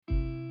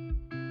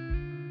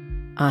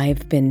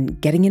I've been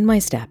getting in my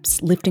steps,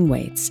 lifting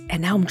weights,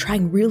 and now I'm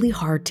trying really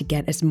hard to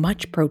get as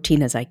much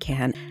protein as I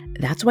can.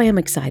 That's why I'm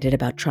excited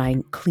about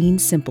trying Clean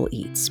Simple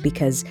Eats,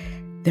 because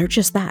they're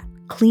just that,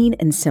 clean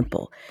and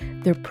simple.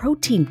 Their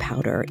protein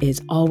powder is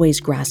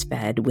always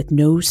grass-fed with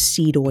no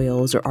seed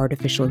oils or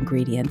artificial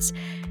ingredients.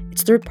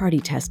 It's third-party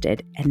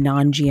tested and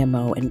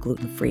non-GMO and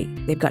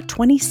gluten-free. They've got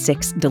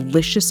 26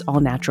 delicious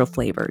all-natural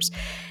flavors.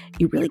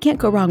 You really can't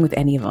go wrong with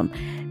any of them.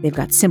 They've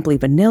got simply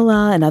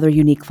vanilla and other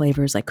unique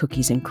flavors like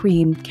cookies and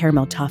cream,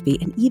 caramel toffee,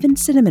 and even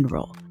cinnamon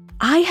roll.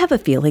 I have a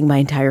feeling my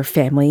entire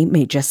family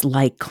may just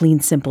like Clean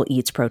Simple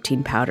Eats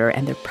protein powder,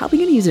 and they're probably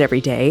going to use it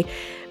every day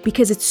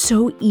because it's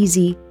so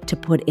easy to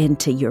put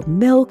into your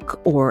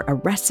milk or a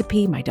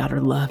recipe my daughter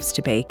loves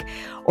to bake,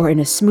 or in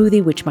a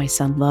smoothie which my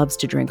son loves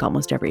to drink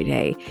almost every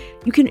day.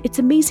 It's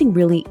amazing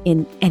really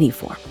in any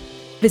form.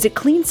 Visit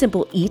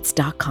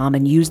cleansimpleeats.com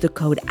and use the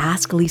code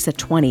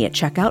AskLisa20 at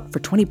checkout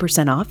for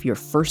 20% off your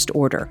first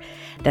order.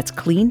 That's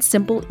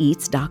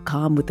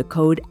cleansimpleeats.com with the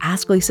code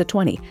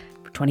AskLisa20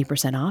 for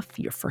 20% off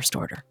your first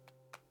order.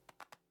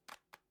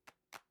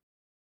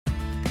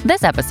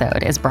 This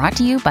episode is brought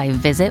to you by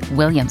Visit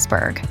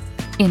Williamsburg.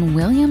 In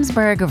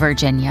Williamsburg,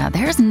 Virginia,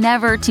 there's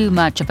never too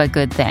much of a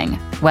good thing.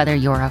 Whether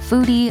you're a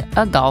foodie,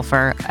 a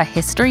golfer, a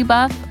history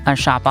buff, a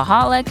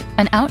shopaholic,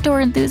 an outdoor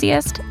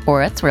enthusiast,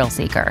 or a thrill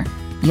seeker,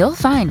 you'll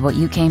find what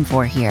you came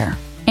for here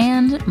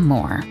and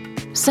more.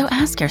 So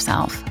ask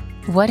yourself,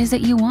 what is it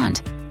you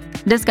want?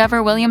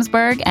 Discover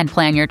Williamsburg and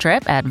plan your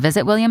trip at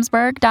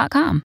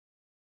visitwilliamsburg.com.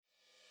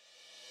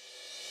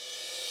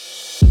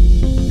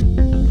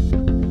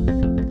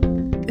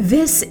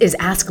 This is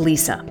Ask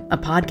Lisa, a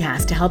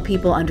podcast to help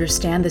people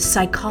understand the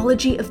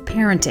psychology of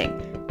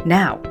parenting,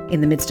 now in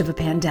the midst of a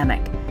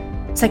pandemic.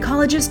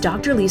 Psychologist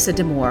Dr. Lisa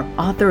Damour,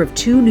 author of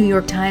 2 New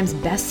York Times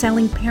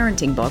best-selling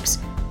parenting books,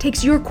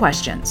 takes your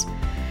questions.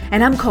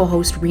 And I'm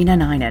co-host Rena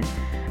Ninan,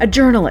 a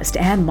journalist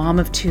and mom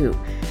of 2.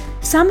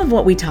 Some of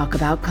what we talk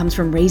about comes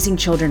from raising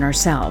children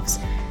ourselves.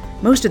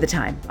 Most of the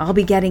time, I'll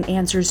be getting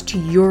answers to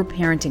your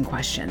parenting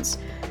questions.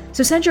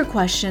 So send your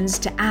questions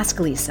to Ask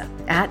Lisa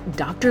at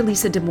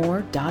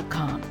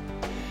drlisadamour.com.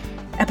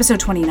 Episode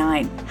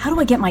 29, How do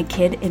I get my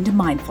kid into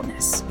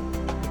mindfulness?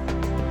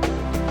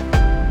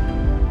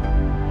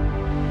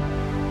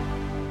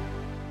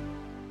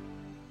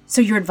 So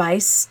your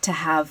advice to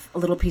have a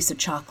little piece of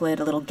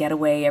chocolate, a little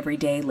getaway every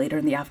day later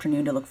in the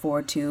afternoon to look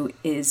forward to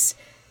is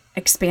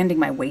expanding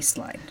my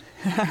waistline.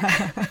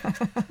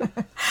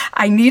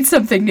 I need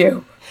something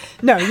new.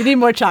 No, you need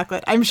more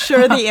chocolate. I'm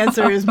sure the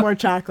answer is more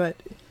chocolate.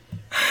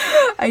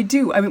 I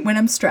do. I mean, when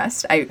I'm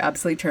stressed, I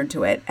absolutely turn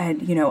to it.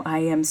 And, I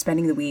am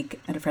spending the week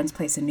at a friend's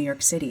place in New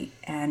York City.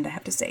 And I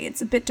have to say,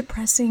 it's a bit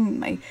depressing.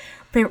 My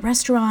favorite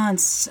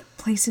restaurants,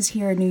 places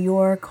here in New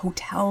York,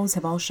 hotels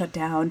have all shut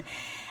down.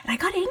 And I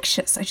got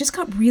anxious. I just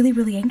got really,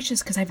 really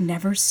anxious because I've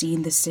never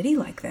seen the city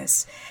like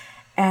this.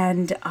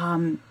 And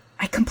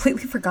I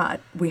completely forgot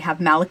we have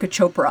Malika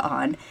Chopra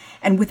on.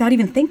 And without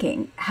even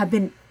thinking, have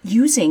been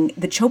using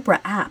the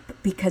Chopra app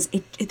because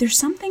there's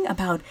something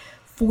about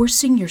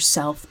forcing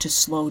yourself to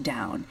slow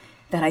down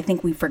that I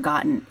think we've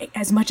forgotten.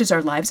 As much as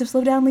our lives have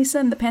slowed down, Lisa,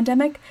 in the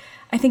pandemic,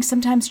 I think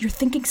sometimes you're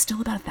thinking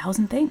still about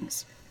 1,000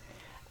 things.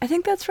 I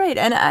think that's right.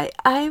 And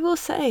I will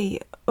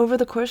say, over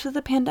the course of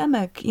the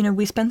pandemic,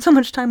 we spend so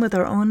much time with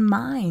our own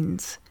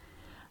minds.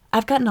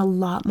 I've gotten a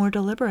lot more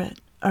deliberate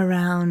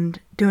around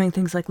doing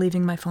things like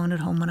leaving my phone at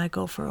home when I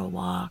go for a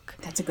walk.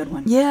 That's a good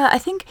one. Yeah, I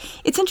think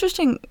it's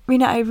interesting,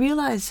 Rena, I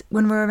realize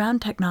when we're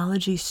around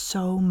technology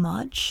so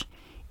much,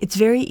 it's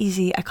very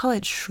easy. I call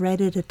it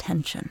shredded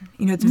attention.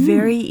 It's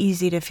very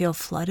easy to feel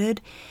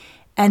flooded.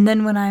 And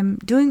then when I'm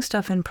doing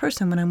stuff in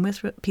person, when I'm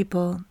with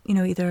people,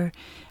 either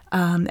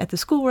at the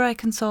school where I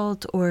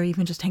consult or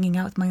even just hanging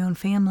out with my own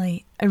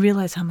family, I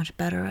realize how much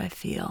better I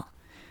feel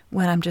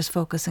when I'm just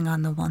focusing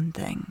on the one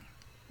thing.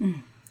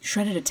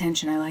 Shredded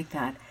attention. I like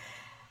that.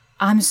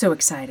 I'm so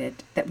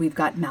excited that we've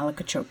got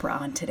Malika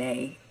Chopra on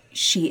today.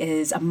 She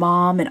is a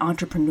mom, an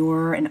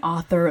entrepreneur, an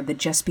author of the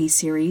Just Be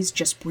series,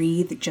 Just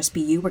Breathe, Just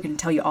Be You. We're going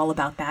to tell you all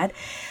about that.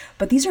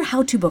 But these are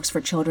how-to books for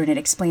children. It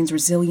explains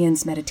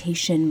resilience,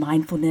 meditation,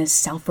 mindfulness,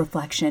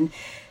 self-reflection.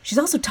 She's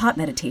also taught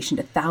meditation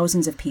to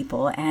thousands of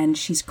people, and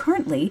she's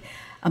currently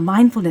a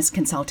mindfulness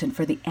consultant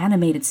for the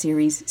animated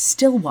series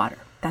Stillwater.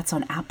 That's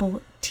on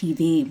Apple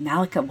TV.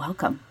 Malika,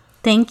 welcome.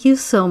 Thank you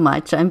so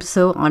much. I'm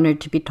so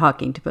honored to be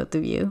talking to both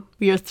of you.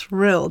 We are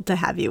thrilled to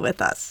have you with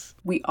us.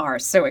 We are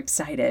so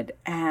excited.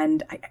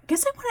 And I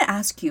guess I want to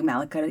ask you,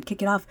 Malika, to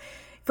kick it off.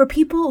 For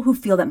people who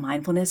feel that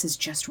mindfulness is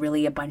just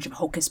really a bunch of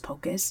hocus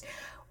pocus,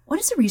 what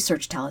does the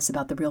research tell us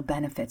about the real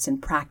benefits in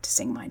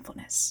practicing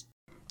mindfulness?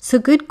 So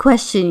good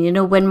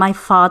question. When my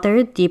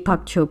father,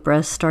 Deepak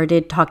Chopra,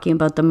 started talking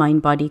about the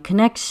mind-body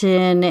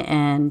connection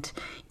and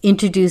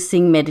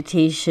introducing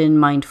meditation,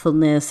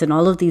 mindfulness, and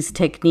all of these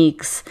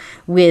techniques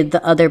with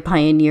the other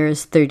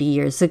pioneers 30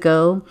 years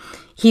ago,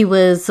 he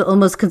was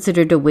almost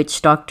considered a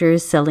witch doctor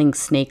selling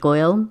snake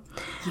oil.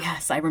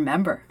 Yes, I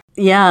remember.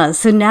 Yeah,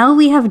 so now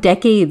we have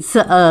decades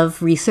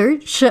of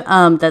research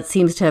that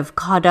seems to have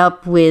caught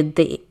up with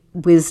the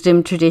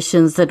wisdom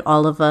traditions that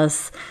all of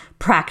us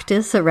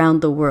practice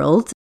around the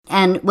world.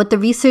 And what the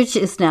research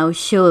is now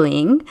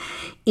showing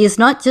is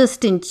not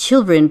just in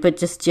children, but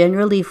just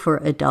generally for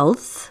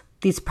adults.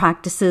 These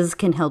practices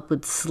can help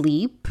with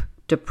sleep,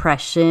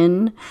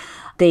 depression.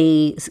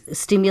 They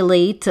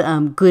stimulate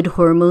good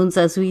hormones,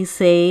 as we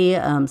say,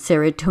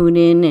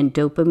 serotonin and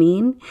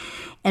dopamine.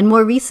 And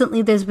more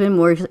recently, there's been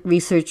more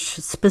research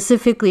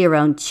specifically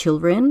around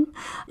children,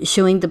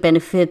 showing the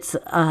benefits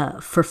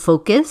for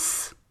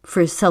focus,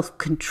 for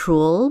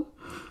self-control,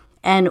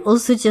 and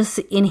also just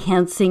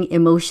enhancing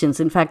emotions.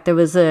 In fact, there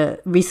was a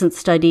recent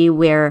study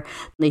where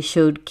they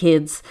showed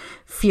kids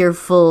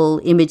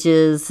fearful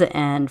images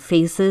and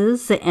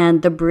faces,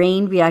 and the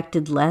brain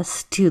reacted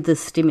less to the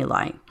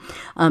stimuli,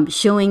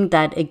 showing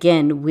that,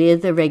 again,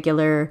 with a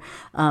regular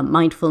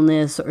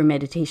mindfulness or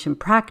meditation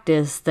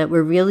practice, that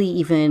we're really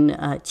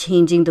even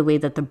changing the way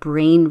that the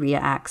brain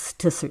reacts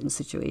to certain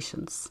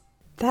situations.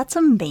 That's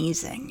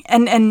amazing.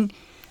 And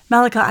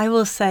Malika, I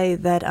will say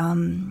that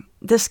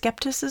the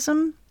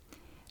skepticism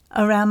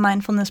around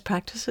mindfulness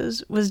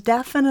practices was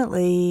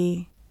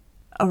definitely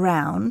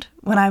around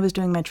when I was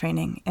doing my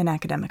training in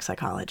academic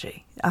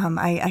psychology.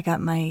 I got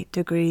my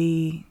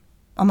degree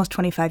almost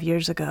 25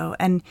 years ago,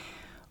 and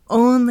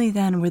only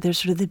then were there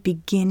sort of the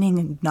beginning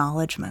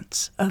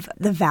acknowledgments of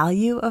the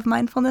value of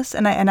mindfulness.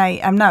 And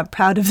I'm not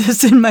proud of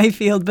this in my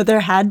field, but there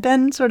had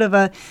been sort of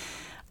a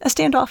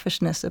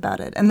standoffishness about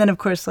it. And then, of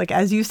course, like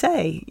as you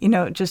say,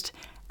 just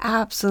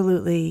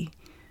absolutely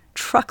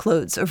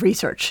truckloads of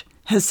research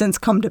has since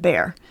come to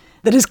bear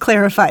that has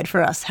clarified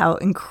for us how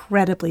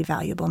incredibly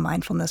valuable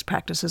mindfulness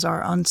practices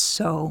are on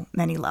so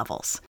many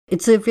levels.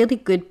 It's a really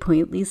good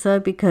point,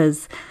 Lisa,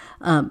 because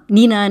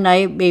Nina and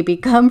I maybe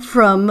come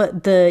from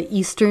the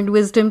Eastern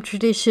wisdom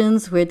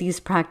traditions where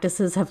these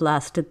practices have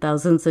lasted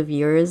thousands of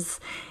years.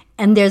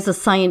 And there's a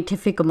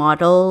scientific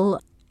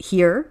model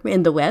here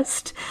in the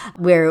West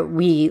where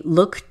we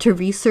look to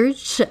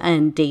research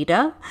and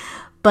data.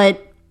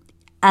 But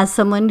as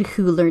someone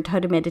who learned how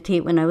to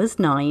meditate when I was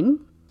 9,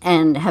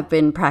 and have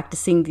been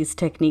practicing these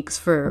techniques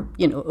for,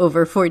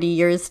 over 40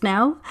 years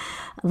now,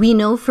 we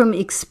know from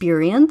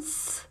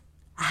experience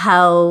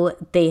how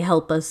they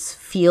help us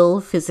feel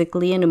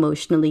physically and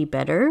emotionally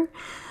better.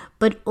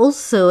 But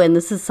also, and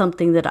this is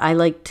something that I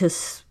like to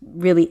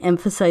really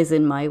emphasize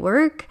in my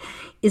work,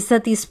 is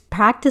that these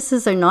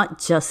practices are not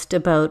just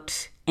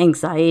about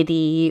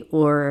anxiety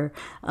or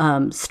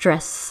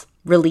stress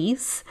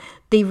release.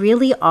 They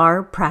really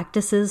are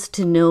practices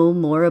to know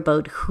more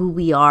about who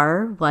we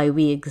are, why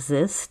we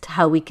exist,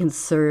 how we can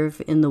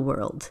serve in the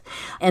world.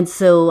 And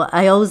so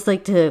I always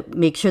like to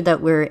make sure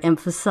that we're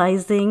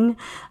emphasizing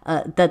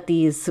that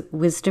these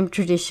wisdom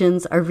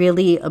traditions are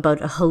really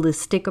about a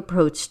holistic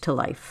approach to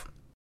life.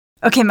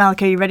 Okay,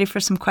 Malika, are you ready for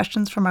some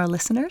questions from our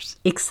listeners?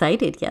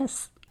 Excited,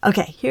 yes.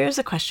 Okay, here's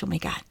a question we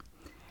got.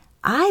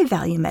 I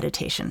value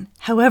meditation.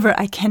 However,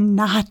 I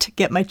cannot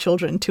get my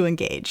children to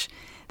engage.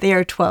 They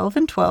are 12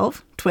 and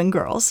 12, twin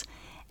girls,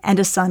 and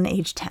a son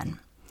aged 10.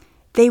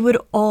 They would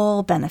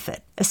all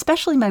benefit,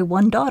 especially my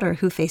one daughter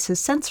who faces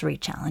sensory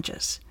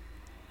challenges.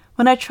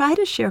 When I try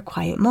to share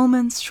quiet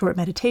moments, short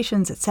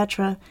meditations,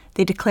 etc.,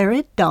 they declare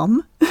it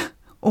dumb,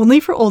 only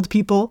for old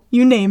people,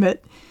 you name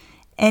it.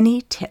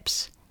 Any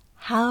tips?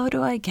 How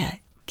do I get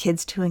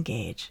kids to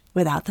engage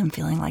without them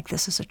feeling like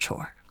this is a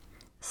chore?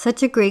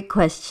 Such a great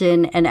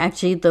question, and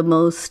actually the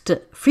most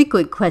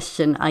frequent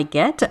question I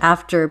get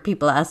after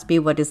people ask me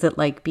what is it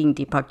like being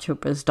Deepak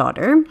Chopra's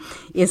daughter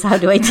is how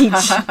do I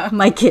teach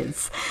my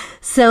kids?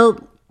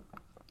 So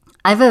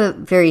I have a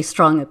very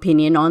strong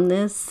opinion on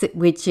this,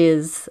 which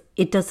is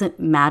it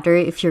doesn't matter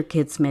if your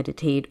kids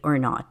meditate or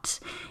not.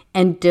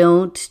 And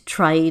don't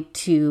try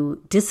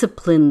to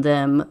discipline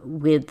them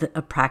with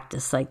a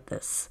practice like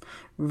this.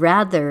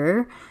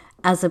 Rather,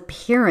 as a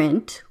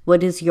parent,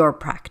 what is your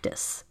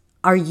practice?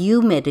 Are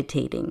you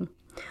meditating?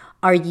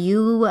 Are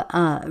you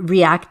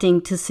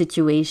reacting to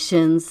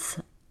situations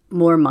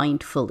more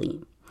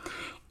mindfully?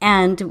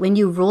 And when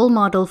you role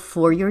model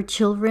for your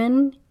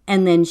children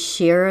and then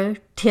share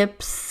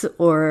tips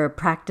or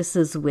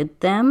practices with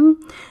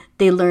them,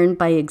 they learn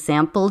by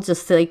example,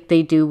 just like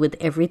they do with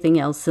everything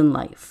else in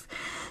life.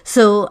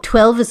 So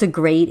 12 is a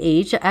great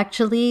age,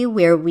 actually,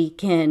 where we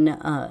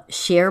can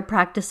share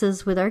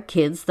practices with our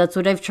kids. That's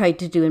what I've tried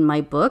to do in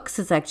my books,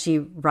 is actually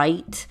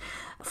write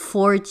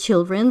for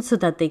children so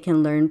that they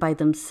can learn by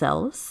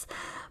themselves,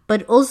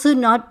 but also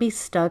not be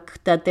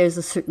stuck that there's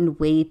a certain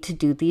way to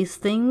do these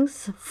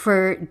things.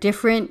 For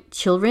different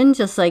children,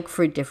 just like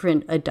for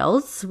different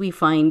adults, we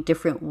find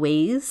different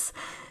ways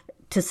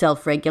to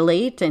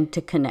self-regulate and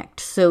to connect.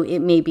 So it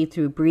may be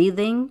through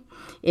breathing,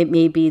 it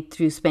may be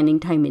through spending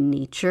time in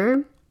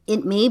nature,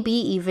 it may be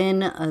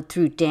even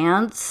through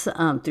dance,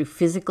 through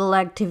physical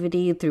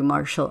activity, through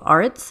martial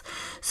arts.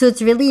 So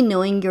it's really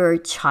knowing your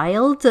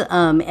child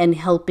and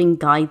helping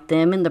guide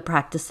them in the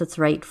practice that's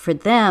right for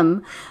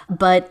them.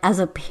 But as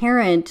a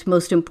parent,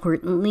 most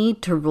importantly,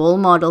 to role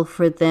model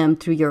for them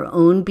through your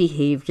own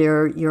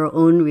behavior, your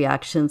own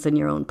reactions, and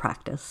your own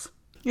practice.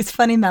 It's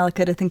funny,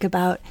 Malika, to think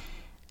about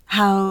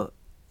how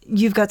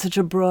you've got such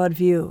a broad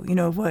view,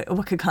 of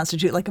what could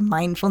constitute like a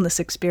mindfulness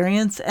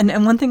experience.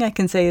 And one thing I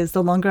can say is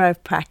the longer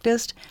I've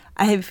practiced,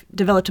 I've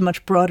developed a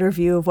much broader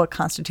view of what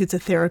constitutes a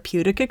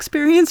therapeutic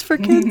experience for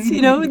kids,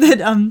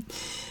 that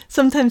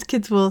sometimes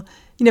kids will,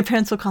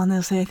 parents will call and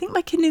they'll say, I think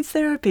my kid needs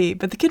therapy,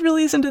 but the kid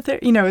really isn't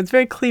it's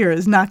very clear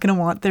is not going to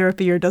want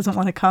therapy or doesn't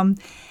want to come.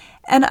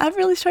 And I've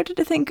really started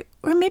to think,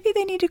 or maybe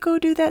they need to go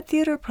do that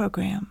theater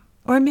program,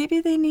 or maybe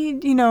they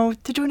need,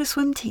 to join a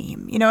swim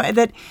team,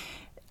 that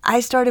I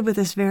started with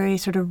this very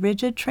sort of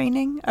rigid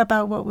training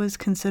about what was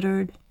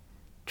considered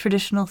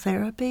traditional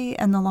therapy,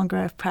 and the longer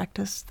I've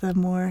practiced, the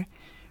more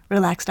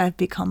relaxed I've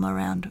become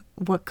around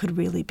what could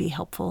really be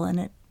helpful, and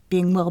it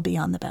being well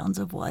beyond the bounds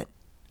of what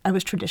I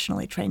was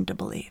traditionally trained to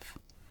believe.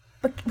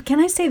 But can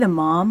I say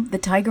the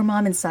tiger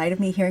mom inside of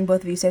me, hearing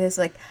both of you say this,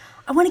 like,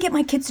 I want to get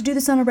my kids to do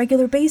this on a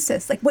regular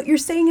basis. Like, what you're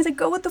saying is, like,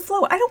 go with the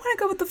flow. I don't want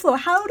to go with the flow.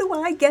 How do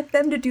I get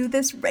them to do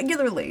this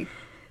regularly?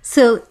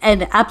 So,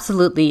 and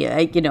absolutely,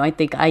 I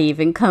think I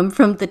even come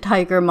from the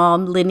tiger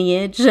mom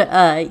lineage,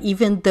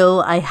 even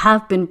though I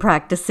have been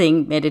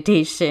practicing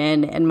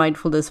meditation and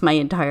mindfulness my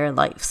entire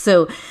life.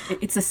 So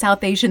it's a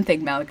South Asian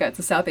thing, Malika. It's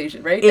a South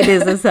Asian, right? It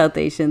is a South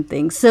Asian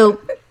thing. So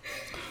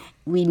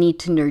we need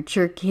to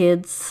nurture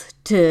kids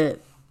to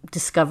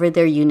discover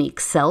their unique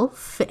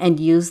self and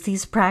use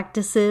these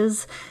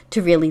practices to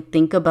really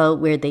think about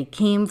where they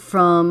came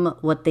from,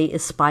 what they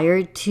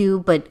aspired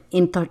to. But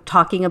in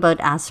talking about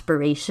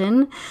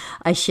aspiration,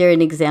 I share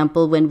an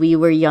example. When we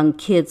were young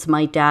kids,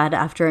 my dad,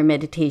 after our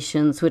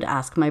meditations, would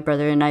ask my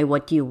brother and I,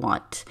 what do you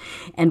want?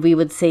 And we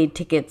would say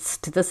tickets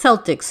to the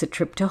Celtics, a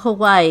trip to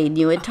Hawaii,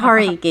 new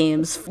Atari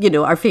games,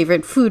 our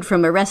favorite food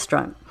from a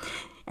restaurant.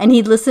 And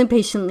he'd listen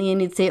patiently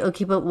and he'd say,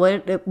 okay, but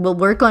we'll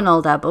work on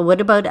all that. But what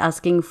about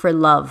asking for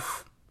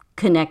love,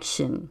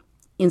 connection,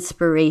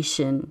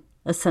 inspiration,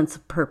 a sense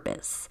of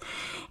purpose?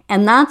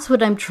 And that's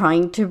what I'm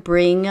trying to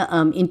bring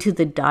into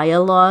the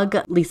dialogue.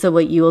 Lisa,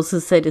 what you also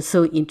said is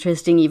so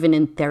interesting, even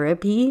in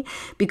therapy,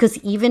 because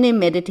even in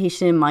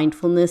meditation and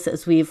mindfulness,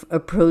 as we've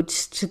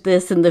approached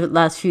this in the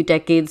last few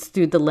decades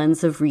through the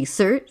lens of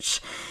research,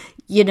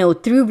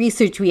 through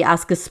research, we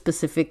ask a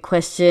specific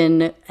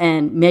question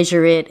and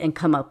measure it and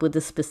come up with a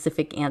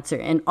specific answer.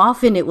 And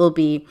often it will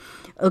be,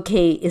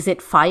 okay, is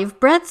it 5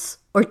 breaths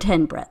or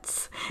 10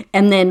 breaths?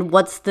 And then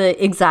what's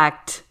the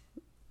exact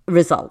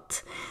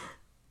result?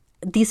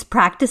 These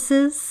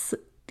practices,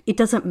 it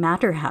doesn't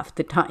matter half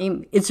the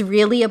time. It's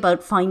really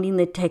about finding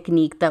the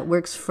technique that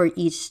works for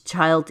each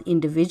child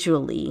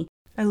individually.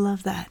 I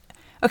love that.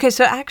 Okay,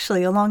 so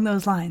actually, along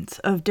those lines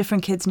of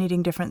different kids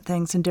needing different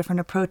things and different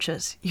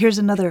approaches, here's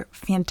another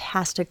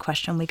fantastic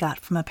question we got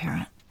from a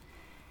parent.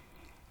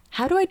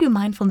 How do I do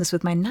mindfulness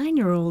with my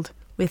 9-year-old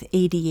with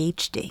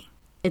ADHD?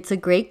 It's a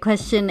great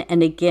question,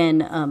 and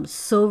again,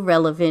 so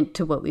relevant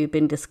to what we've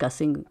been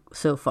discussing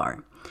so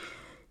far.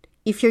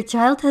 If your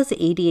child has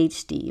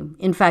ADHD,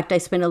 in fact, I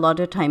spend a lot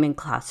of time in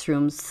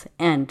classrooms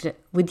and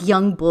with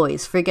young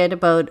boys, forget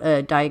about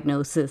a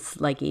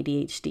diagnosis like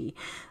ADHD.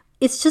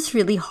 It's just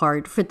really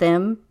hard for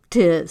them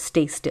to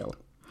stay still.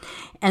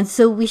 And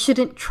so we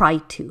shouldn't try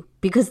to,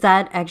 because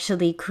that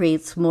actually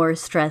creates more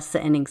stress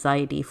and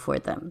anxiety for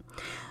them.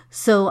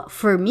 So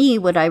for me,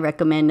 what I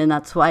recommend, and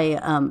that's why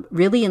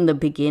really in the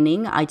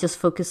beginning, I just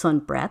focus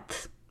on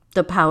breath,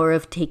 the power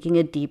of taking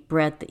a deep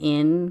breath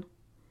in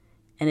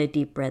and a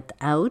deep breath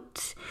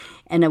out.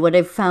 And what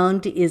I've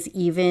found is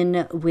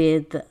even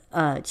with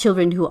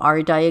children who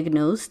are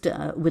diagnosed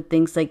with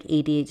things like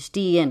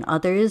ADHD and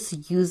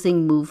others,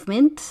 using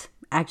movement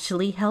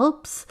actually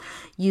helps.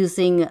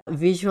 Using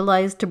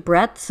visualized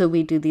breath, so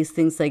we do these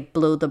things like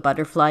blow the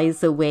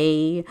butterflies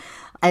away.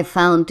 I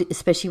found,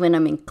 especially when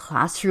I'm in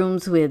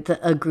classrooms with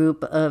a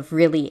group of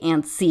really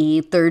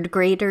antsy 3rd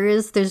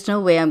graders, there's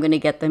no way I'm going to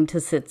get them to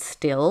sit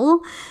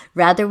still.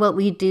 Rather, what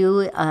we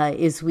do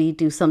is we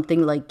do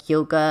something like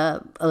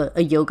yoga,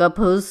 a yoga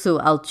pose. So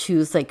I'll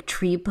choose like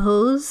tree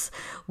pose,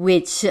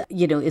 which,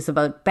 is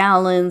about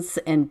balance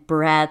and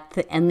breath,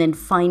 and then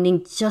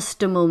finding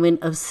just a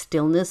moment of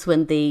stillness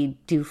when they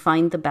do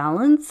find the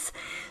balance.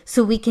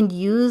 So we can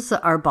use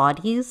our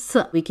bodies,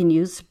 we can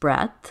use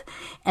breath.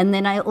 And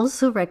then I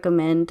also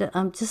recommend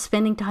just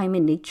spending time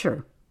in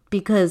nature.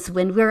 Because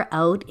when we're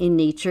out in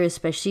nature,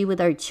 especially with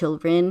our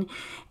children,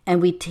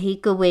 and we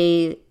take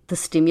away the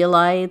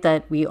stimuli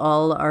that we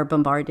all are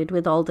bombarded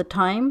with all the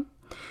time,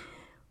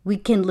 we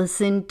can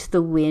listen to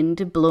the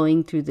wind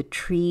blowing through the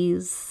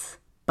trees.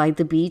 By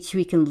the beach,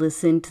 we can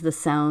listen to the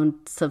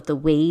sounds of the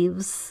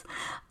waves.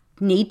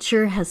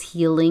 Nature has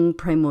healing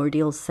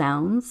primordial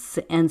sounds,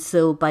 and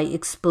so by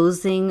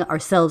exposing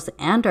ourselves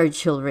and our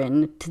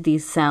children to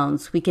these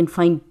sounds, we can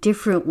find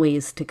different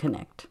ways to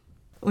connect.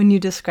 When you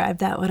describe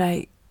that, what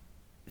I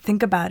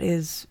think about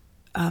is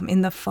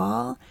in the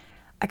fall,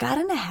 I got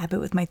in a habit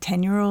with my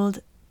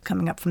 10-year-old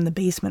coming up from the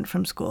basement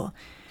from school,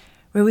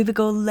 where we would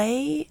go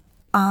lay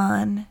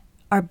on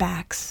our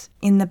backs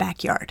in the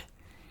backyard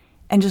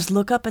and just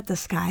look up at the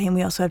sky, and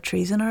we also have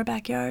trees in our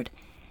backyard.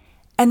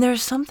 And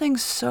there's something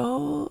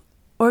so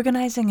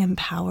organizing and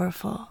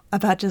powerful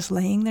about just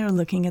laying there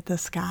looking at the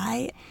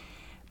sky.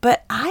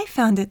 But I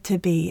found it to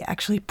be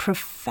actually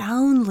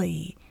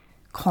profoundly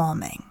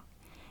calming.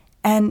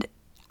 And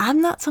I'm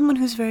not someone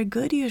who's very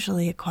good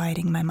usually at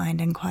quieting my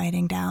mind and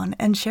quieting down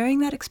and sharing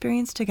that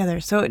experience together.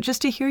 So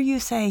just to hear you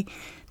say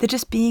that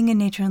just being in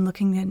nature and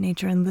looking at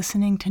nature and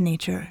listening to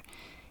nature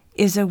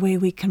is a way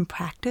we can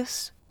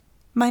practice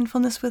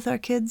mindfulness with our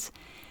kids,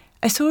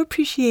 I so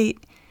appreciate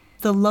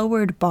the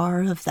lowered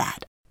bar of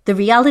that. The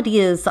reality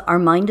is our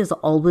mind is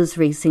always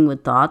racing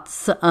with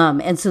thoughts.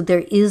 And so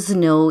there is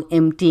no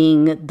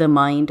emptying the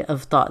mind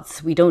of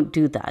thoughts. We don't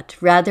do that.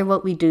 Rather,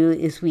 what we do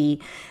is we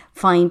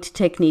find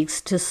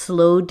techniques to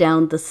slow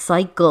down the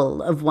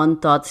cycle of one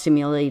thought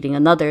stimulating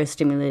another.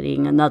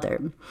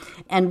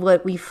 And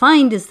what we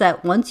find is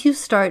that once you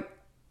start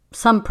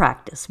some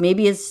practice,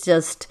 maybe it's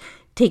just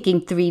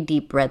taking 3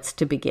 deep breaths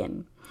to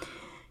begin,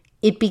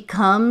 it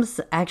becomes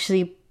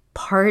actually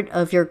part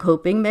of your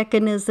coping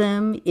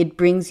mechanism. It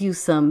brings you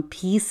some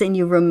peace, and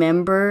you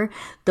remember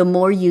the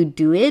more you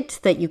do it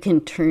that you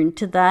can turn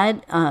to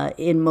that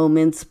in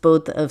moments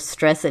both of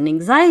stress and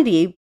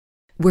anxiety.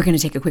 We're going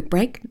to take a quick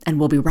break, and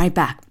we'll be right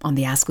back on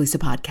the Ask Lisa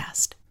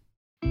podcast.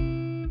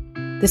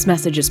 This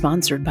message is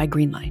sponsored by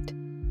Greenlight.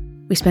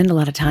 We spend a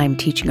lot of time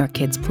teaching our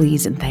kids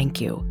please and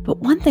thank you. But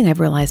one thing I've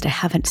realized I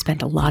haven't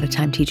spent a lot of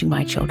time teaching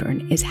my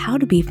children is how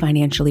to be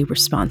financially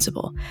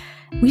responsible.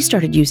 We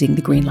started using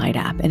the Greenlight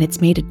app, and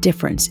it's made a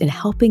difference in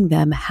helping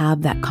them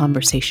have that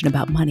conversation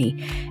about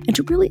money and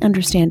to really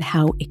understand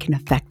how it can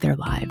affect their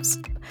lives.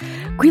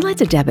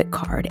 Greenlight's a debit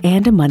card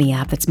and a money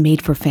app that's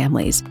made for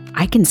families.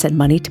 I can send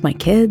money to my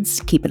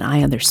kids, keep an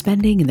eye on their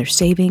spending and their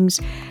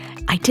savings.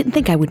 I didn't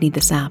think I would need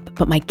this app,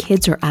 but my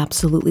kids are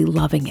absolutely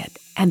loving it,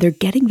 and they're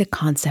getting the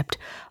concept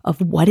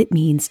of what it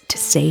means to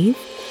save.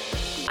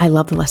 I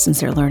love the lessons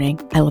they're learning.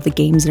 I love the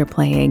games they're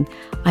playing.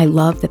 I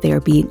love that they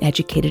are being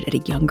educated at a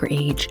younger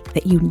age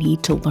that you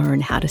need to learn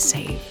how to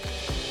save.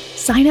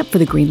 Sign up for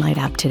the Greenlight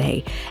app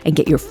today and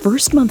get your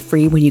first month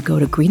free when you go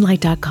to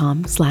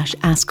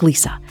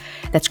greenlight.com/AskLisa.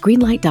 That's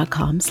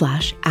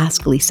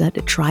greenlight.com/AskLisa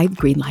to try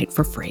Greenlight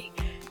for free.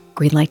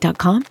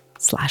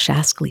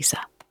 Greenlight.com/AskLisa.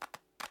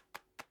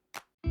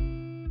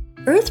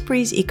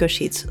 EarthBreeze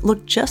EcoSheets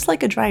look just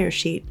like a dryer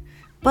sheet,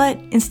 but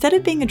instead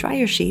of being a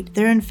dryer sheet,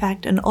 they're in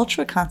fact an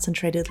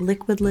ultra-concentrated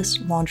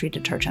liquidless laundry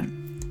detergent.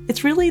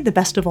 It's really the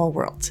best of all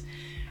worlds.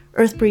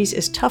 EarthBreeze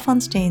is tough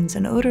on stains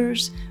and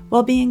odors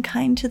while being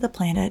kind to the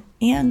planet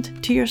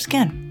and to your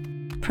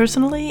skin.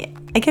 Personally,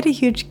 I get a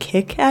huge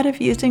kick out of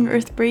using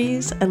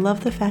EarthBreeze. I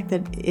love the fact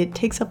that it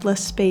takes up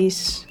less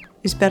space,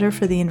 is better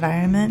for the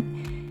environment,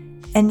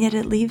 and yet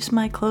it leaves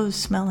my clothes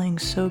smelling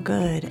so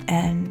good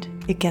and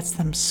it gets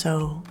them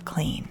so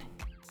clean.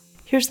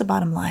 Here's the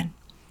bottom line.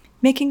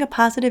 Making a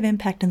positive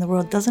impact in the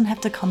world doesn't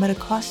have to come at a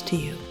cost to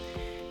you.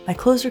 My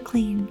clothes are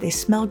clean, they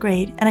smell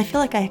great, and I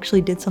feel like I actually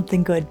did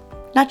something good,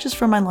 not just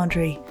for my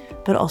laundry,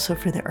 but also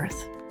for the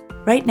earth.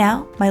 Right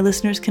now, my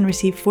listeners can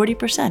receive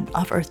 40%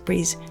 off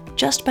EarthBreeze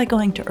just by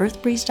going to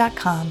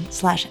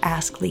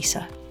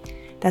earthbreeze.com/AskLisa.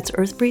 That's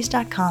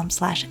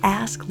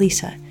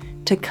earthbreeze.com/AskLisa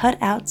to cut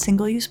out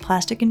single-use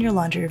plastic in your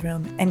laundry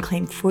room and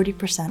claim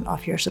 40%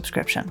 off your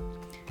subscription.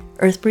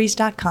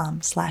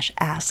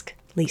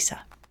 earthbreeze.com/AskLisa.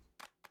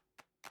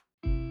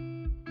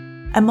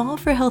 I'm all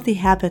for healthy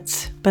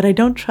habits, but I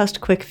don't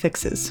trust quick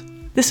fixes.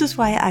 This is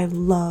why I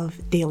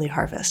love Daily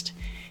Harvest.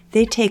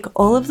 They take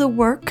all of the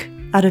work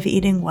out of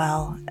eating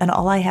well, and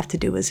all I have to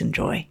do is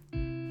enjoy.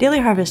 Daily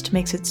Harvest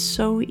makes it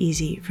so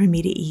easy for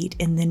me to eat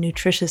in the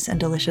nutritious and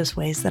delicious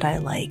ways that I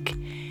like.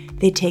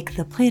 They take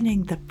the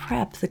planning, the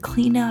prep, the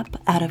cleanup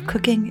out of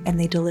cooking, and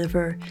they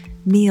deliver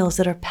meals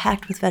that are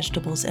packed with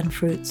vegetables and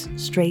fruits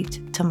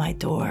straight to my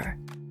door.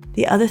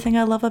 The other thing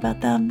I love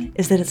about them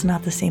is that it's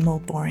not the same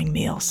old boring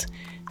meals.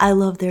 I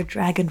love their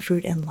dragon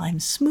fruit and lime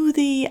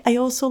smoothie. I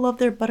also love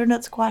their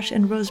butternut squash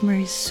and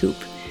rosemary soup.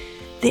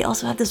 They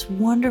also have this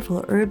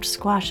wonderful herbed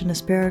squash and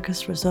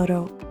asparagus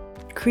risotto.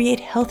 Create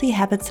healthy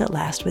habits that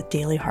last with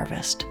Daily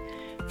Harvest.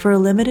 For a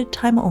limited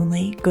time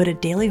only, go to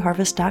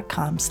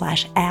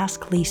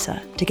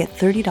dailyharvest.com/AskLisa to get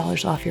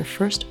 $30 off your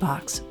first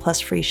box plus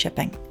free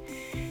shipping.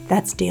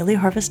 That's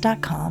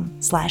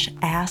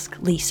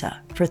dailyharvest.com/AskLisa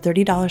for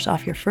 $30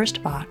 off your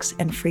first box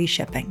and free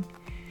shipping.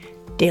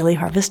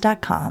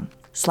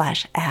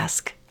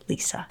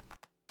 dailyharvest.com/AskLisa.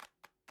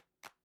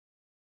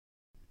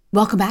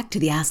 Welcome back to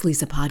the Ask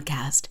Lisa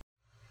podcast.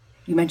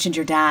 You mentioned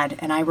your dad,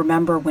 and I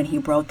remember when he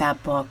wrote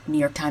that book, New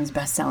York Times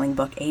bestselling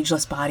book,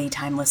 Ageless Body,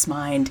 Timeless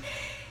Mind.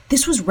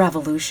 This was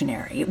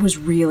revolutionary. It was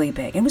really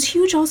big. It was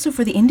huge also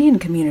for the Indian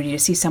community to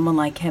see someone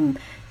like him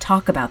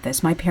talk about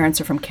this. My parents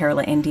are from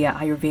Kerala, India.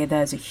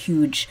 Ayurveda is a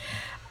huge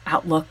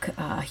outlook,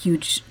 a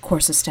huge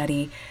course of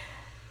study.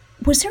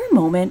 Was there a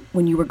moment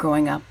when you were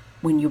growing up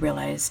when you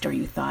realized or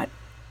you thought,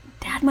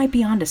 Dad might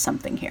be onto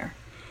something here?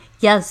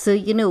 Yeah, so,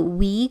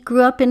 we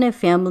grew up in a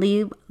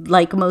family,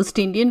 like most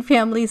Indian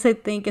families, I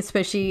think,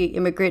 especially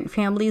immigrant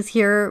families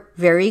here,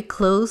 very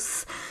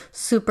close,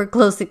 super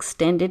close,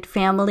 extended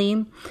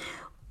family.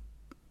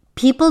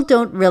 People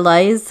don't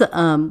realize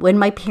when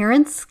my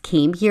parents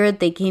came here,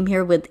 they came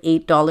here with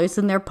 $8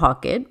 in their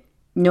pocket.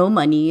 no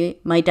money.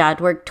 My dad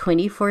worked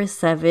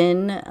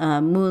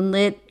 24/7,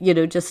 moonlit,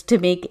 just to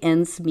make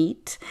ends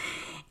meet.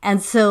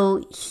 And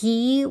so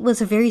he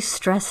was a very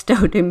stressed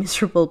out and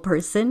miserable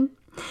person.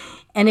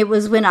 And it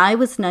was when I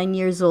was 9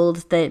 years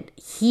old that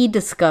he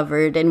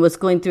discovered, and was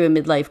going through a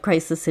midlife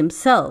crisis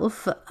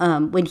himself,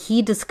 when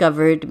he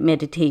discovered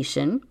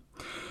meditation.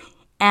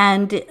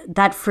 And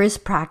that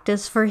first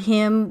practice for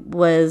him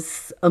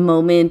was a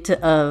moment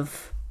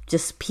of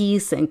just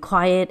peace and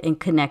quiet and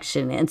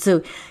connection. And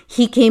so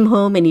he came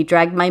home and he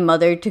dragged my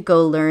mother to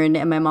go learn.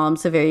 And my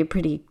mom's a very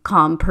pretty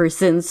calm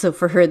person, so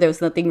for her, there was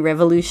nothing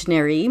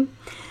revolutionary.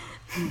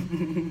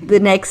 The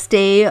next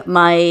day,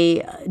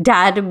 my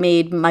dad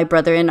made my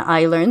brother and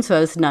I learn. So I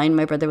was 9,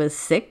 my brother was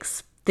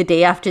 6. The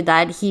day after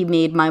that, he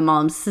made my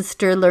mom's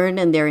sister learn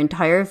and their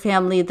entire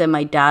family. Then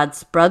my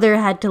dad's brother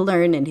had to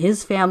learn and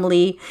his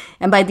family.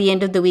 And by the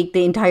end of the week,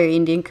 the entire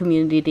Indian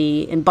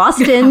community in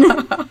Boston,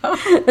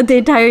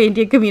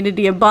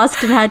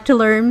 had to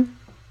learn.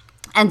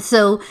 And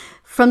so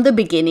from the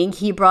beginning,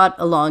 he brought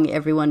along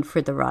everyone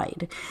for the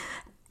ride.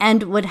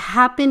 And what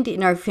happened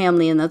in our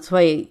family, and that's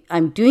why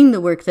I'm doing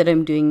the work that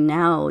I'm doing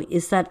now,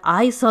 is that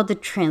I saw the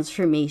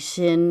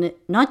transformation,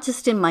 not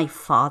just in my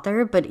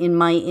father, but in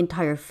my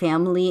entire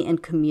family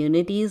and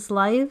community's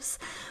lives,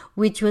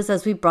 which was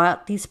as we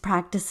brought these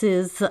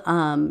practices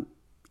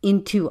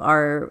into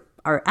our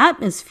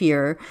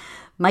atmosphere.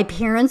 My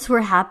parents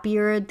were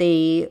happier.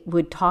 They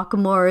would talk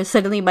more.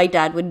 Suddenly my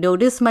dad would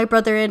notice my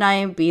brother and I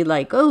and be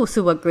like, oh,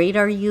 so what grade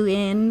are you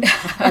in?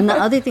 And the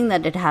other thing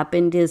that had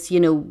happened is,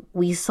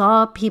 we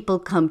saw people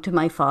come to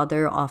my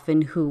father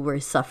often who were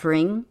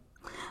suffering,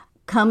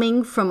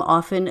 coming from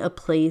often a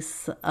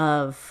place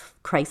of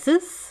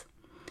crisis.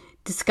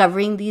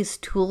 Discovering these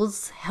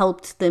tools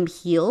helped them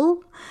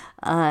heal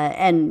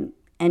and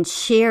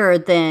share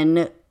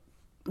then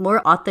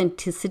more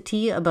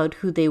authenticity about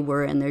who they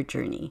were in their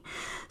journey.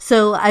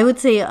 So I would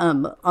say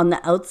on the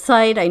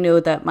outside, I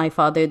know that my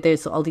father,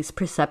 there's all these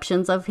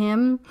perceptions of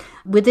him.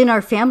 Within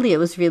our family, it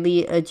was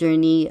really a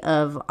journey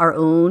of our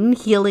own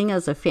healing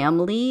as a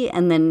family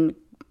and then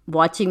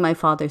watching my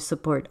father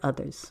support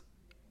others.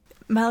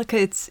 Malika,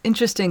 it's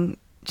interesting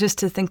just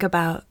to think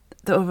about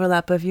the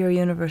overlap of your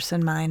universe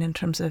and mine in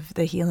terms of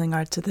the healing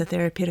arts or the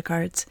therapeutic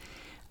arts.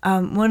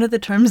 One of the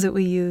terms that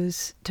we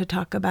use to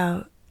talk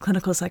about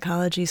clinical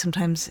psychology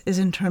sometimes is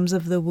in terms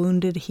of the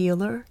wounded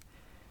healer.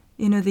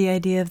 The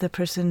idea of the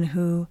person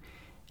who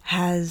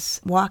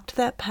has walked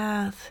that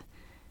path,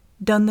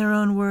 done their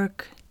own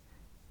work,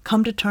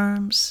 come to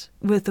terms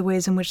with the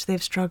ways in which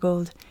they've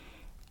struggled,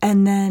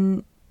 and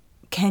then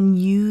can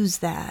use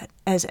that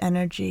as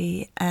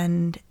energy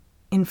and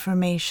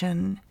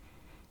information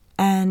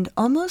and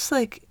almost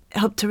like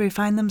help to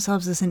refine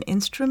themselves as an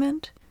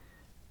instrument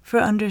for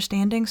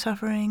understanding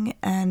suffering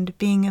and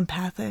being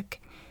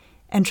empathic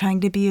and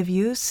trying to be of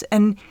use.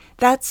 And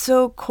that's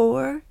so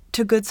core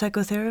to good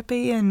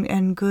psychotherapy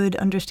and good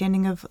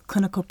understanding of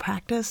clinical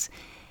practice.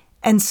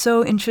 And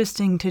so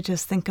interesting to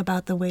just think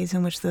about the ways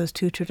in which those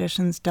two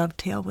traditions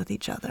dovetail with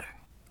each other.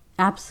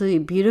 Absolutely.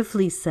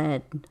 Beautifully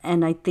said.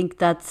 And I think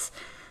that's,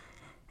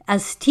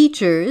 as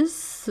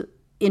teachers,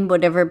 in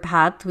whatever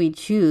path we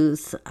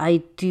choose,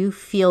 I do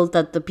feel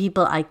that the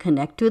people I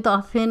connect with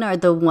often are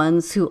the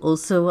ones who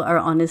also are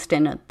honest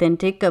and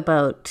authentic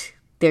about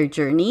their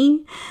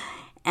journey.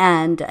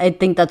 And I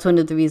think that's one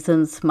of the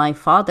reasons my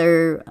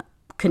father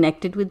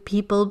connected with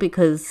people,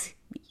 because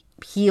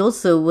he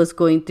also was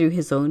going through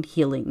his own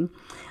healing.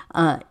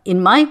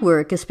 In my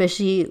work,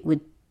 especially with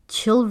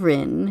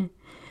children,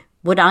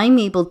 what I'm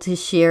able to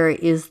share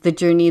is the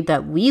journey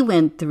that we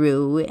went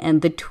through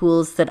and the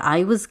tools that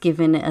I was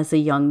given as a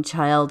young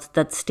child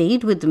that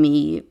stayed with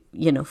me,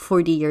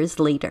 40 years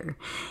later.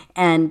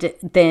 And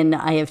then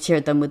I have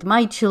shared them with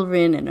my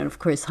children and, of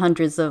course,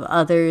 hundreds of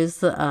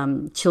others,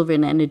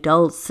 children and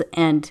adults,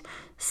 and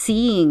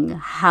seeing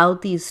how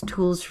these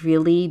tools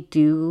really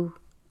do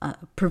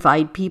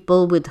provide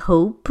people with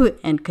hope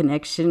and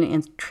connection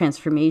and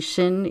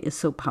transformation is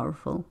so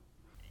powerful.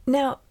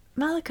 Now,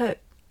 Malika,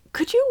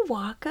 could you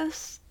walk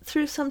us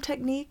through some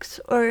techniques,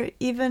 or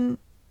even,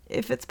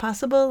 if it's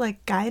possible,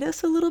 like guide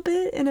us a little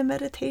bit in a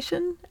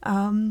meditation?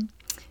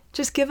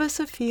 Just give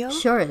us a feel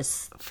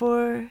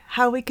for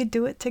how we could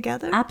do it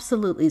together.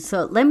 Absolutely.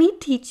 So let me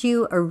teach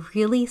you a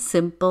really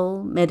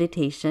simple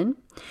meditation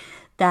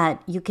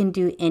that you can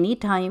do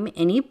anytime,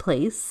 any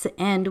place.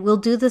 And we'll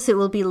do this, it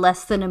will be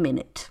less than a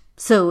minute.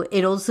 So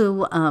it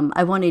also,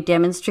 I want to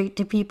demonstrate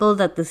to people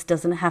that this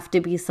doesn't have to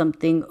be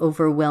something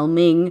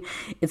overwhelming.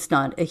 It's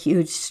not a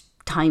huge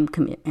time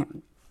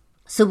commitment.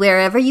 So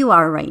wherever you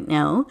are right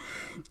now,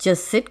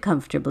 just sit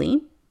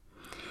comfortably.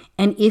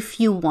 And if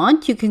you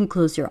want, you can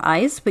close your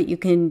eyes, but you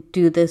can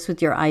do this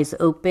with your eyes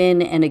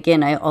open. And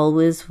again, I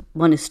always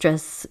want to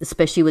stress,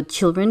 especially with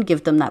children,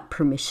 give them that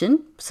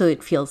permission so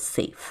it feels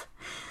safe.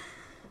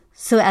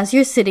 So as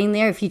you're sitting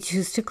there, if you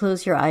choose to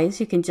close your eyes,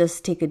 you can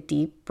just take a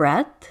deep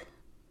breath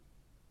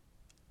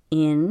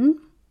in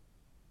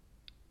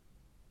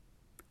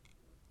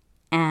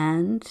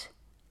and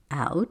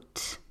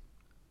out.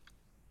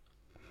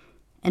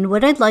 And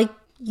what I'd like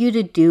you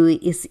to do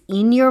is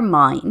in your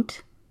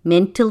mind,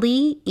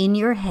 mentally in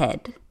your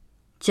head,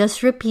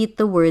 just repeat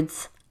the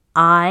words,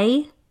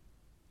 I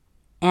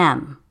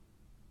am.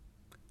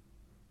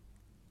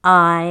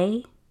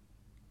 I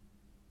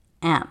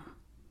am.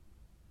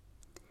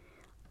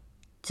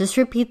 Just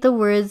repeat the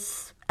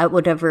words at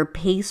whatever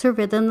pace or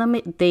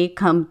rhythm they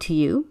come to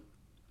you.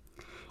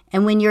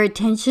 And when your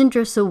attention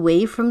drifts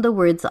away from the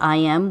words I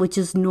am, which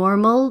is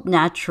normal,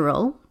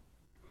 natural,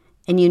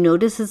 and you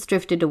notice it's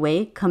drifted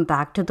away, come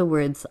back to the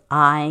words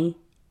I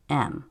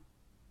am.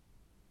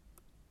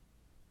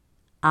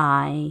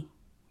 I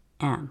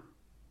am.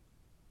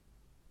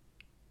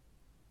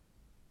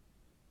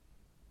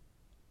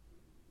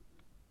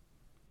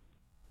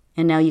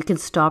 And now you can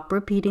stop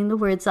repeating the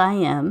words I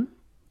am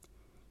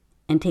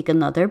and take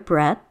another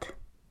breath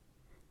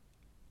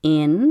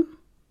in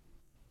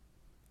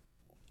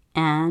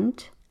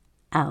and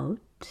out.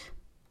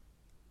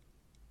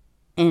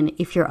 And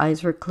if your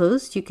eyes were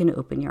closed, you can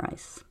open your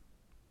eyes.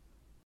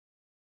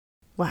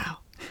 Wow.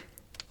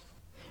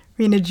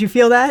 Rena, did you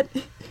feel that?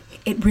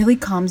 It really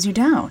calms you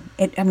down.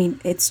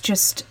 It's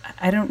just,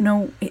 I don't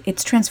know,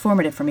 it's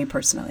transformative for me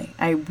personally.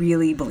 I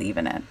really believe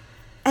in it.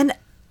 And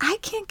I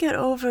can't get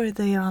over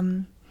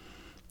the,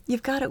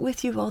 you've got it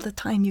with you all the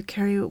time. You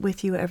carry it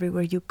with you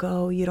everywhere you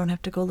go. You don't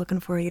have to go looking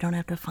for it. You don't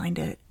have to find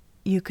it.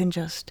 You can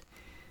just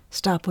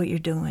stop what you're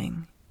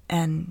doing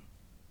and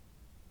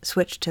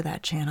switch to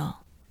that channel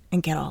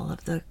and get all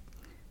of the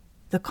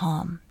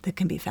calm that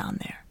can be found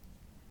there.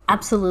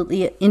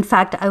 Absolutely. In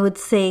fact, I would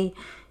say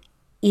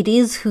it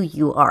is who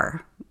you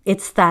are.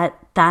 It's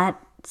that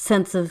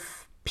sense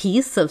of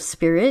peace, of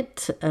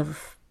spirit,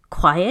 of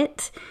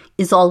quiet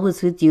is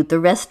always with you. The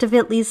rest of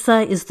it,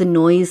 Lisa, is the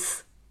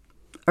noise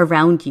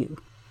around you.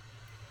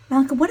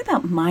 Malika, what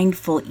about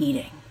mindful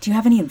eating? Do you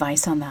have any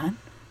advice on that?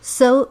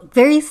 So,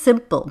 very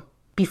simple.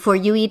 Before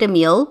you eat a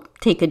meal,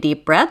 take a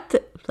deep breath,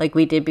 like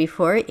we did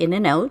before, in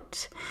and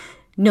out.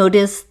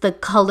 Notice the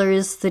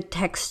colors, the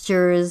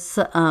textures,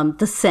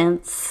 the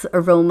scents,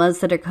 aromas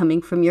that are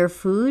coming from your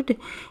food.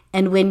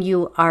 And when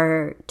you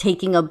are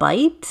taking a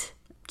bite,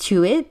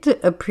 chew it,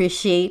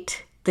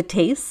 appreciate the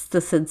taste,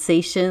 the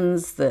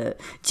sensations, the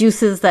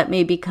juices that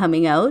may be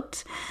coming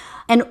out.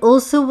 And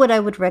also what I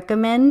would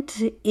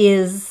recommend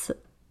is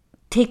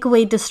take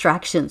away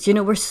distractions.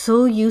 We're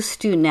so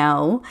used to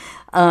now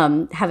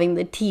having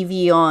the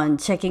TV on,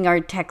 checking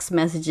our text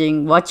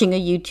messaging, watching a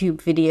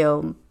YouTube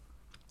video.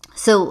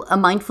 So a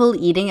mindful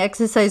eating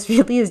exercise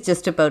really is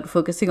just about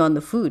focusing on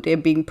the food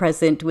and being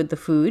present with the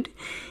food.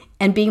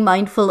 And being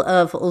mindful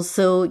of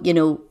also,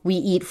 we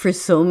eat for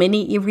so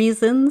many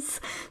reasons.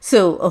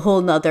 So a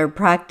whole nother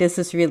practice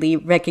is really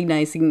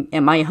recognizing,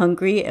 am I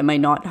hungry? Am I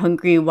not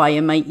hungry? Why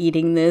am I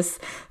eating this?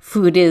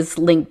 Food is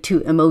linked to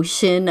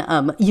emotion.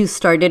 You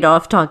started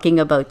off talking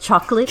about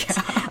chocolate.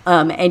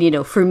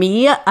 And, for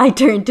me, I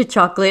turn to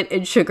chocolate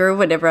and sugar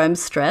whenever I'm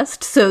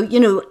stressed. So,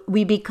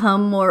 we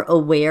become more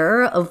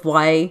aware of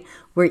why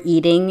we're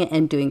eating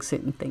and doing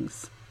certain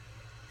things.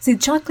 See,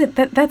 chocolate,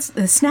 that's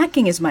the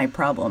snacking is my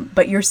problem.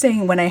 But you're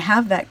saying when I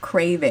have that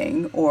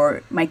craving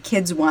or my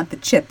kids want the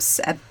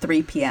chips at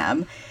 3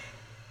 p.m.,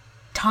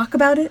 talk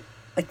about it,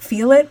 like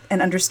feel it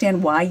and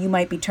understand why you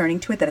might be turning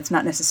to it, that it's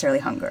not necessarily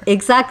hunger.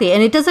 Exactly.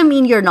 And it doesn't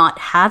mean you're not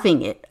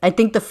having it. I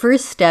think the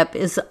first step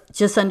is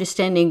just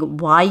understanding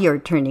why you're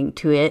turning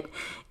to it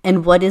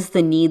and what is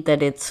the need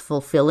that it's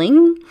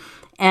fulfilling.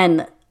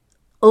 And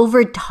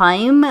over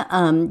time,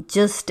 and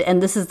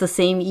this is the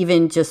same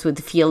even just with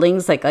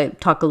feelings, like I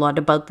talk a lot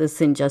about this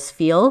in Just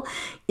Feel,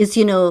 is,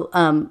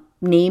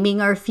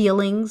 naming our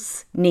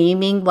feelings,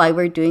 naming why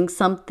we're doing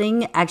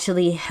something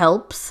actually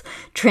helps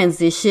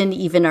transition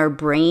even our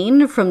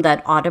brain from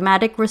that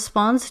automatic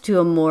response to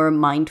a more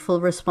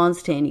mindful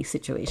response to any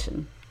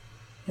situation.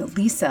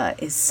 Lisa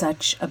is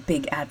such a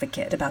big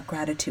advocate about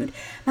gratitude.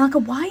 Malika,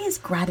 why is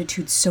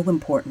gratitude so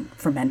important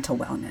for mental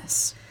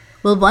wellness?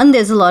 Well, one,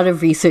 there's a lot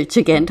of research,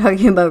 again,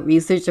 talking about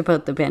research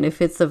about the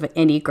benefits of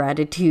any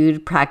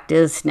gratitude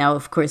practice. Now,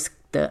 of course,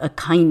 a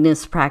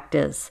kindness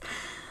practice.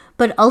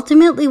 But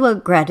ultimately,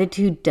 what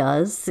gratitude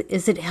does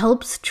is it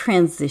helps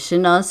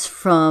transition us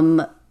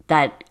from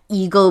that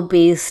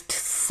ego-based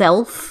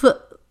self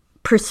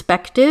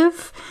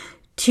perspective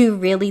to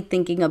really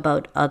thinking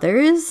about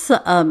others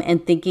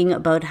and thinking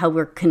about how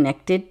we're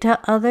connected to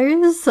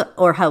others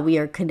or how we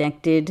are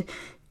connected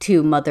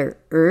to Mother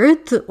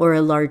Earth or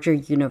a larger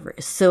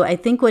universe. So I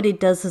think what it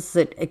does is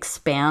it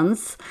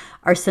expands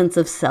our sense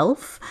of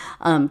self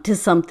to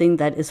something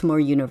that is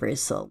more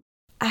universal.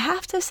 I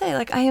have to say,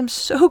 I am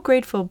so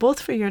grateful both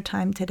for your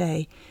time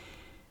today,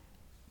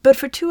 but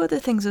for two other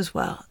things as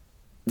well.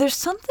 There's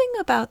something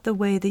about the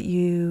way that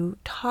you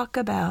talk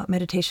about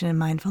meditation and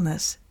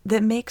mindfulness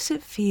that makes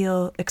it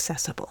feel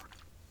accessible.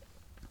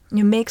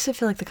 It makes it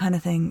feel like the kind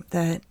of thing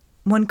that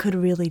one could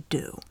really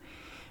do.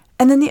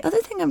 And then the other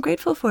thing I'm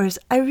grateful for is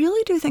I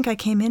really do think I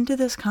came into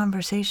this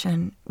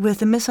conversation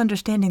with a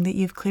misunderstanding that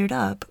you've cleared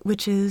up,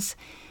 which is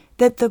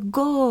that the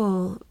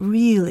goal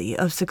really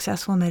of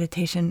successful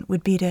meditation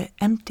would be to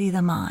empty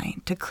the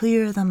mind, to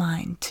clear the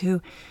mind,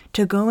 to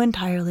go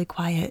entirely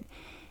quiet.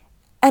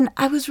 And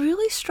I was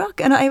really struck,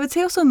 and I would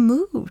say also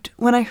moved,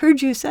 when I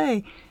heard you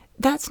say,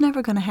 that's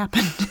never going to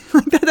happen.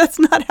 That's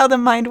not how the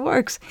mind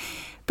works.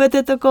 But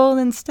that the goal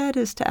instead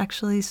is to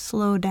actually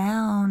slow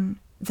down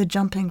the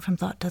jumping from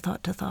thought to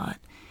thought to thought.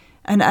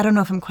 And I don't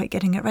know if I'm quite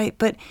getting it right,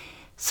 but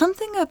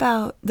something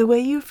about the way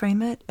you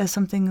frame it as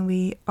something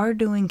we are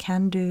doing,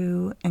 can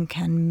do, and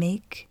can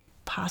make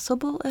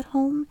possible at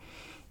home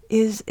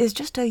is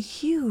just a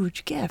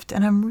huge gift.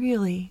 And I'm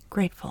really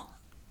grateful.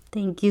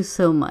 Thank you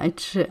so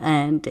much.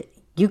 And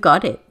you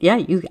got it. Yeah,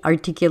 you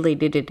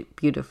articulated it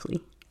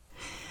beautifully.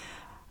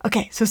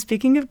 Okay, so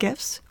speaking of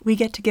gifts, we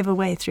get to give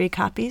away 3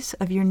 copies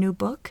of your new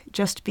book,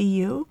 Just Be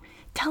You.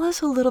 Tell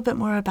us a little bit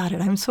more about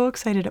it. I'm so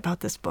excited about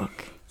this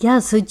book. Yeah,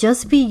 so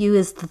Just Be You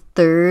is the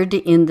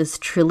 3rd in this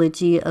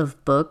trilogy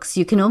of books.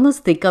 You can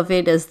almost think of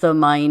it as the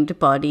mind,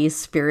 body,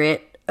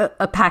 spirit,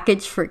 a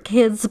package for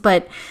kids.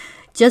 But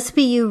Just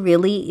Be You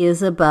really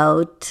is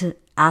about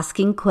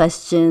asking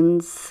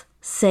questions,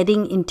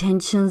 setting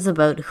intentions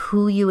about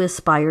who you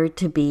aspire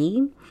to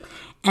be,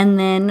 and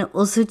then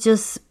also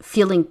just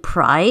feeling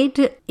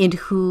pride in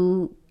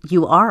who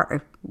you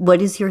are.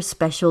 What is your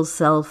special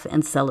self,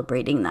 and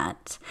celebrating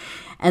that.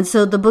 And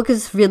so the book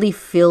is really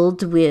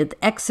filled with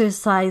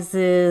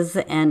exercises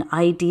and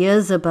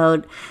ideas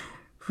about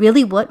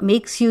really what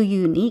makes you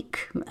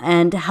unique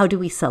and how do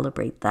we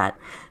celebrate that.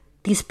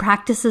 These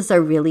practices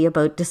are really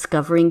about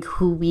discovering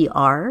who we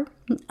are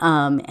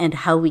and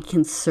how we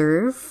can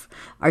serve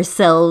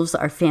ourselves,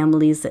 our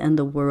families, and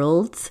the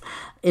world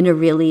in a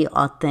really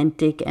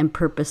authentic and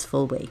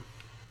purposeful way.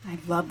 I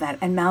love that.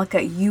 And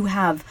Malika, you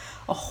have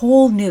a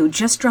whole new,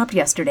 just dropped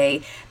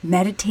yesterday,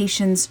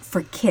 Meditations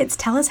for Kids.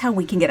 Tell us how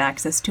we can get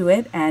access to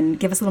it and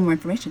give us a little more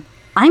information.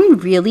 I'm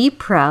really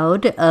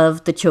proud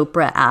of the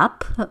Chopra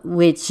app,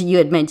 which you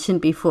had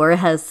mentioned before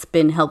has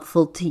been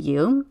helpful to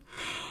you.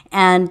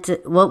 And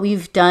what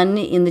we've done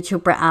in the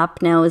Chopra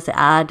app now is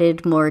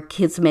added more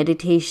kids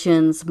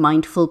meditations,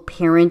 mindful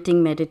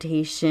parenting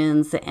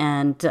meditations,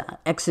 and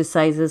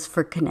exercises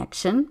for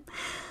connection.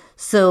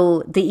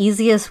 So the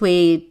easiest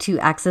way to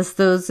access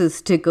those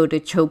is to go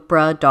to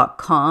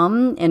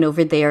chopra.com, and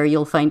over there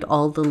you'll find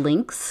all the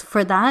links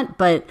for that.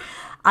 But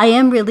I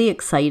am really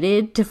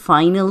excited to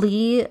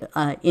finally,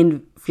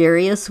 in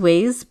various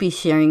ways, be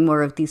sharing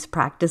more of these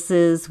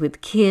practices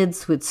with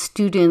kids, with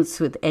students,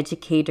 with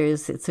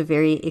educators. It's a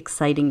very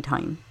exciting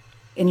time.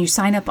 And you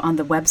sign up on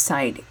the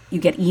website, you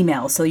get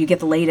emails, so you get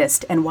the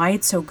latest. And why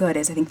it's so good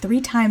is I think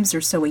 3 times or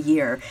so a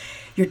year,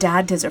 your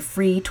dad does a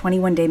free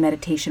 21-day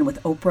meditation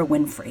with Oprah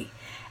Winfrey.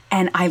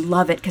 And I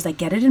love it because I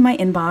get it in my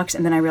inbox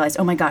and then I realize,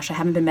 oh my gosh, I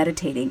haven't been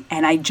meditating.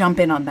 And I jump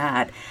in on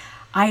that.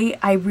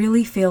 I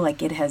really feel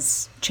like it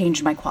has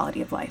changed my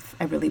quality of life.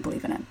 I really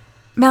believe in it.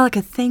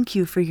 Malika, thank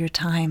you for your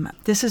time.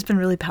 This has been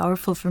really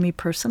powerful for me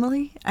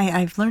personally.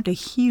 I've learned a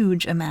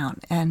huge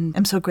amount, and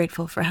I'm so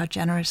grateful for how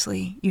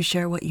generously you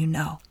share what you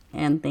know.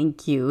 And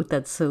thank you.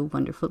 That's so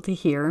wonderful to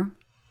hear.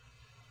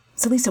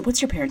 So Lisa,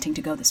 what's your parenting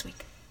to go this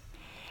week?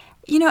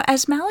 You know,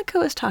 as Malika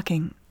was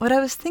talking, what I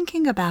was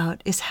thinking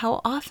about is how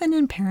often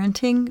in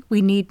parenting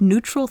we need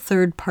neutral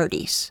third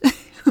parties,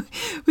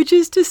 which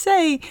is to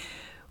say,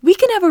 we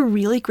can have a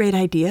really great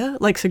idea,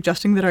 like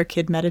suggesting that our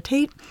kid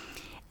meditate,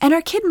 and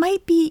our kid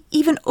might be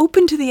even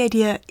open to the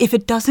idea if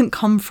it doesn't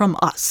come from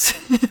us.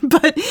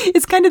 But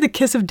it's kind of the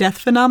kiss of death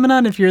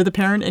phenomenon if you're the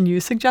parent and you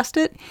suggest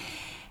it.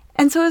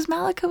 And so as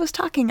Malika was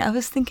talking, I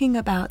was thinking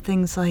about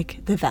things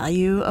like the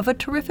value of a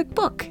terrific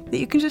book that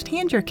you can just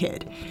hand your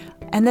kid,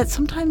 and that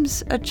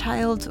sometimes a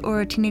child or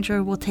a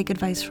teenager will take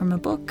advice from a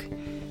book,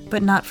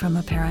 but not from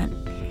a parent.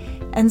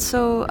 And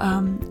so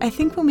I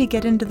think when we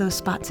get into those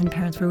spots in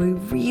parents where we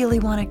really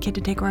want a kid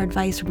to take our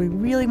advice, or we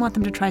really want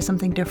them to try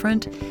something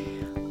different,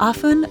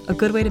 often a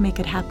good way to make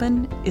it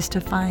happen is to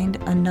find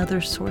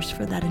another source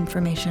for that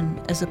information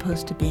as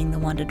opposed to being the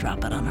one to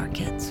drop it on our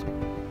kids.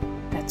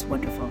 That's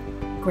wonderful.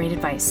 Great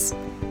advice.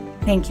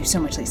 Thank you so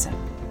much, Lisa.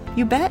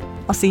 You bet.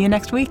 I'll see you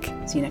next week.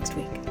 See you next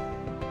week.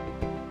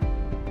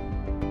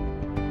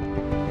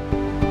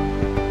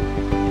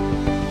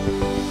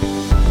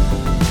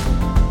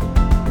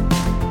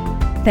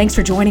 Thanks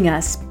for joining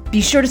us. Be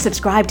sure to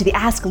subscribe to the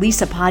Ask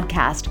Lisa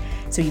podcast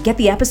so you get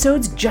the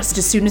episodes just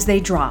as soon as they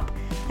drop.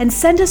 And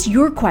send us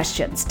your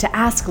questions to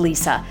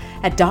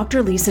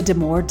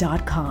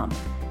asklisa@drlisadamour.com.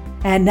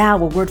 And now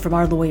a word from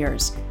our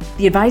lawyers.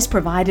 The advice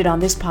provided on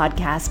this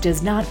podcast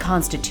does not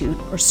constitute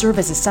or serve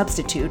as a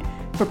substitute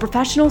for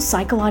professional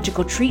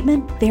psychological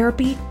treatment,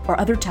 therapy, or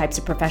other types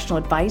of professional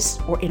advice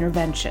or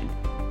intervention.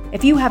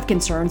 If you have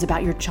concerns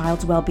about your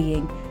child's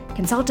well-being,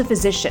 consult a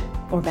physician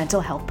or mental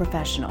health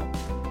professional.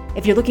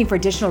 If you're looking for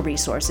additional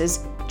resources,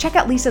 check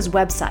out Lisa's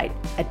website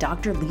at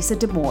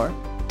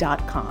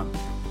drlisadamour.com.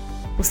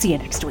 We'll see you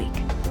next week.